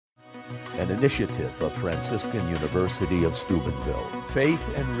an initiative of Franciscan University of Steubenville.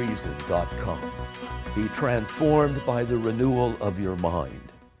 Faithandreason.com. Be transformed by the renewal of your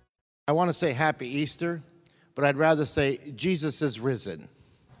mind. I want to say Happy Easter, but I'd rather say Jesus is risen.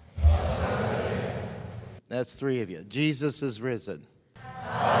 That's three of you. Jesus is risen.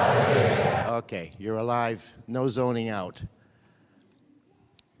 Okay, you're alive. No zoning out.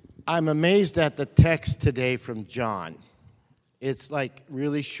 I'm amazed at the text today from John. It's like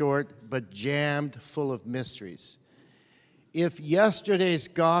really short, but jammed full of mysteries. If yesterday's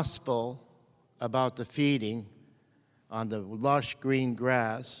gospel about the feeding on the lush green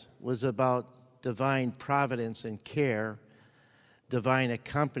grass was about divine providence and care, divine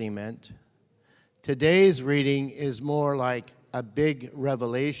accompaniment, today's reading is more like a big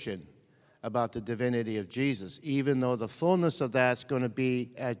revelation about the divinity of Jesus, even though the fullness of that's going to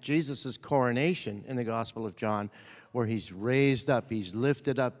be at Jesus' coronation in the Gospel of John, where he's raised up, he's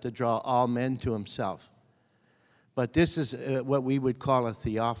lifted up to draw all men to himself. But this is what we would call a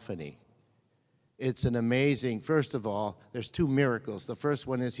theophany. It's an amazing, first of all, there's two miracles. The first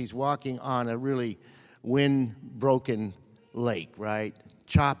one is he's walking on a really wind-broken lake, right?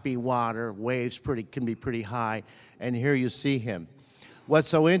 Choppy water, waves can be pretty high, and here you see him. What's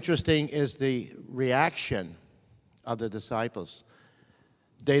so interesting is the reaction of the disciples.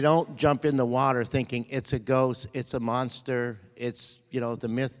 They don't jump in the water thinking it's a ghost, it's a monster, it's, the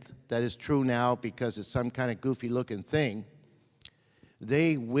myth that is true now because it's some kind of goofy-looking thing.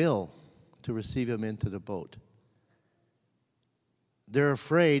 They will to receive him into the boat. They're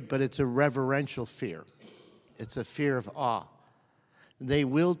afraid, but it's a reverential fear. It's a fear of awe. They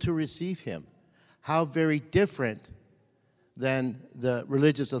will to receive him. How very different than the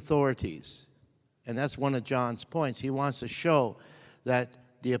religious authorities. And that's one of John's points. He wants to show that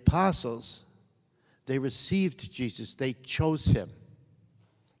the apostles, they received Jesus. They chose him.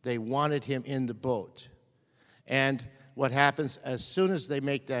 They wanted him in the boat. And what happens as soon as they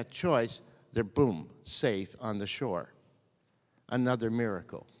make that choice, they're, boom, safe on the shore. Another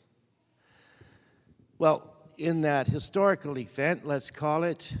miracle. Well, in that historical event, let's call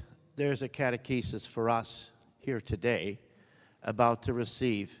it, there's a catechesis for us here today about to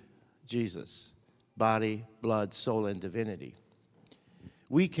receive Jesus, body, blood, soul, and divinity.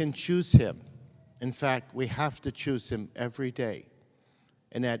 We can choose him. In fact, we have to choose him every day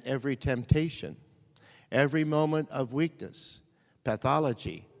and at every temptation, every moment of weakness,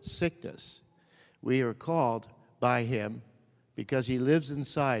 pathology, sickness. We are called by him because he lives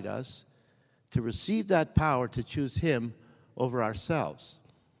inside us to receive that power to choose him over ourselves.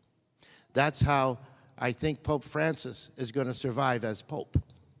 That's how I think Pope Francis is going to survive as Pope,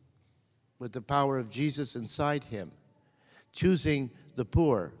 with the power of Jesus inside him, choosing the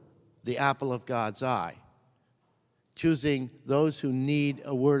poor, the apple of God's eye, choosing those who need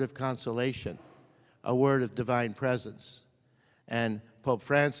a word of consolation, a word of divine presence. And Pope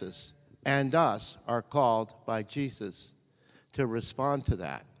Francis and us are called by Jesus to respond to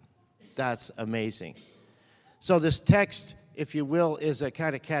that. That's amazing. So this text, if you will, is a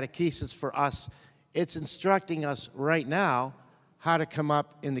kind of catechesis for us. It's instructing us right now how to come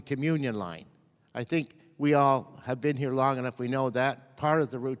up in the communion line. I think we all have been here long enough. We know that part of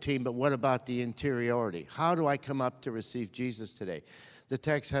the routine, but what about the interiority? How do I come up to receive Jesus today? The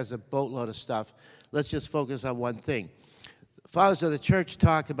text has a boatload of stuff. Let's just focus on one thing. Fathers of the Church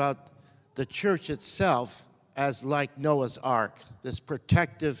talk about the church itself as like Noah's Ark, this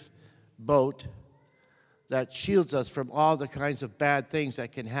protective boat that shields us from all the kinds of bad things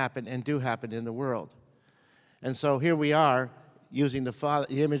that can happen and do happen in the world. And so here we are, using the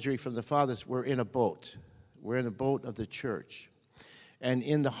imagery from the Fathers. We're in a boat. We're in a boat of the church. And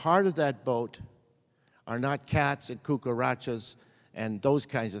in the heart of that boat are not cats and cucarachas and those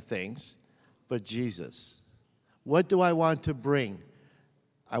kinds of things, but Jesus. What do I want to bring?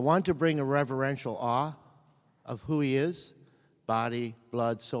 I want to bring a reverential awe of who he is, body,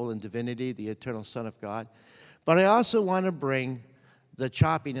 blood, soul, and divinity, the eternal Son of God. But I also want to bring the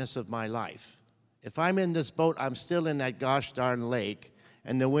choppiness of my life. If I'm in this boat, I'm still in that gosh darn lake,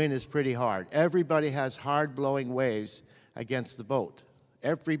 and the wind is pretty hard. Everybody has hard-blowing waves against the boat.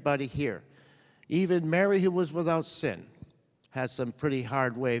 Everybody here. Even Mary, who was without sin, has some pretty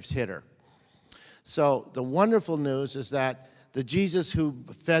hard waves hit her. So the wonderful news is that the Jesus who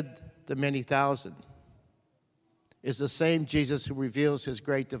fed the many thousand is the same Jesus who reveals his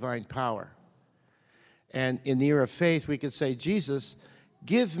great divine power. And in the Year of Faith, we could say, Jesus,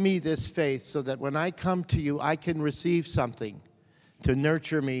 give me this faith so that when I come to you, I can receive something to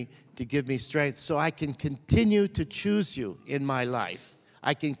nurture me, to give me strength, so I can continue to choose you in my life.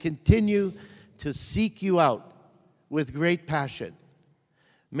 I can continue to seek you out with great passion.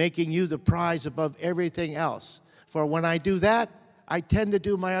 making you the prize above everything else. For when I do that, I tend to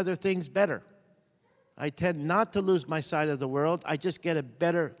do my other things better. I tend not to lose my sight of the world. I just get a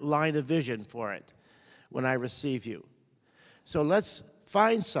better line of vision for it when I receive you. So let's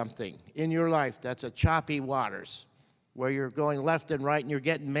find something in your life that's a choppy waters, where you're going left and right and you're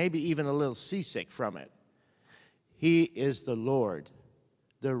getting maybe even a little seasick from it. He is the Lord,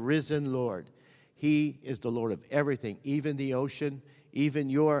 the risen Lord. He is the Lord of everything, even the ocean, even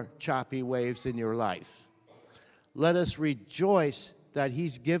your choppy waves in your life. Let us rejoice that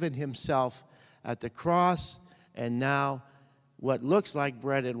he's given himself at the cross, and now what looks like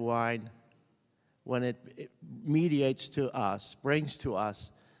bread and wine, when it mediates to us, brings to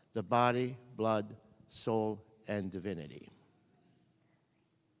us the body, blood, soul, and divinity.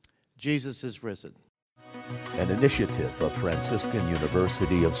 Jesus is risen. An initiative of Franciscan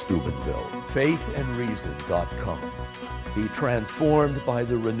University of Steubenville. faithandreason.com. Be transformed by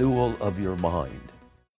the renewal of your mind.